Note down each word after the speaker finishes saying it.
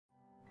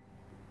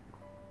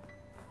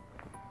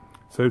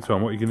So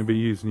Tom, what are you going to be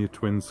using your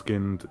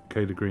twin-skinned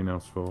Keder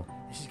greenhouse for?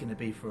 This is going to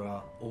be for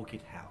our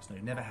orchid house. Now,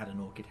 we've never had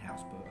an orchid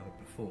house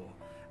before,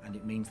 and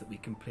it means that we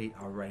complete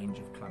our range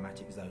of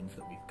climatic zones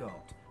that we've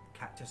got.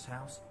 Cactus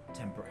house,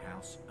 temperate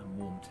house, and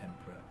warm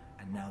temperate,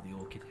 and now the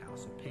orchid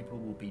house. So people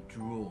will be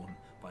drawn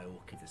by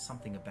orchids. There's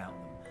something about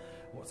them.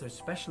 What's so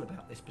special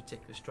about this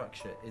particular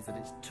structure is that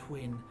it's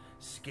twin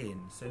skin.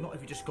 So not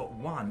if you've just got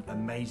one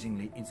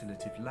amazingly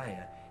insulative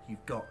layer,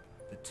 you've got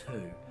the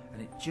two,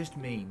 and it just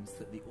means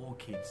that the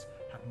orchids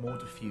have more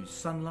diffuse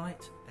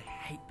sunlight. They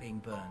hate being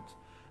burnt.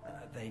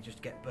 They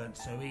just get burnt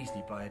so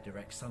easily by a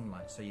direct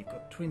sunlight. So you've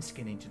got twin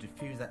skinning to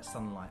diffuse that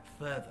sunlight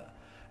further,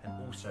 and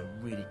also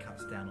really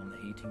cuts down on the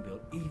heating bill.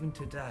 Even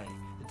today,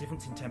 the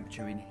difference in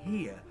temperature in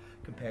here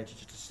compared to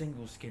just a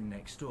single skin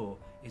next door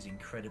is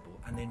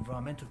incredible, and the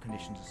environmental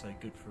conditions are so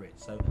good for it.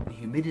 So the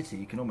humidity,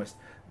 you can almost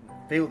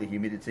feel the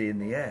humidity in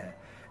the air.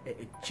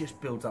 It just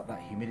builds up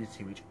that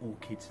humidity which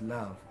orchids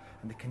love.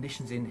 And the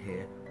conditions in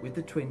here with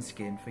the twin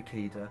skin for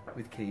Keder,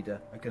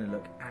 are going to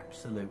look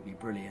absolutely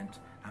brilliant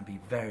and be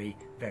very,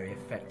 very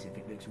effective.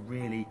 It looks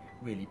really,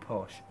 really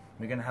posh.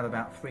 We're going to have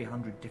about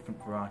 300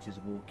 different varieties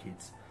of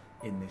orchids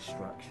in this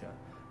structure,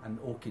 and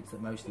orchids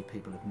that mostly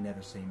people have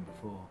never seen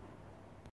before.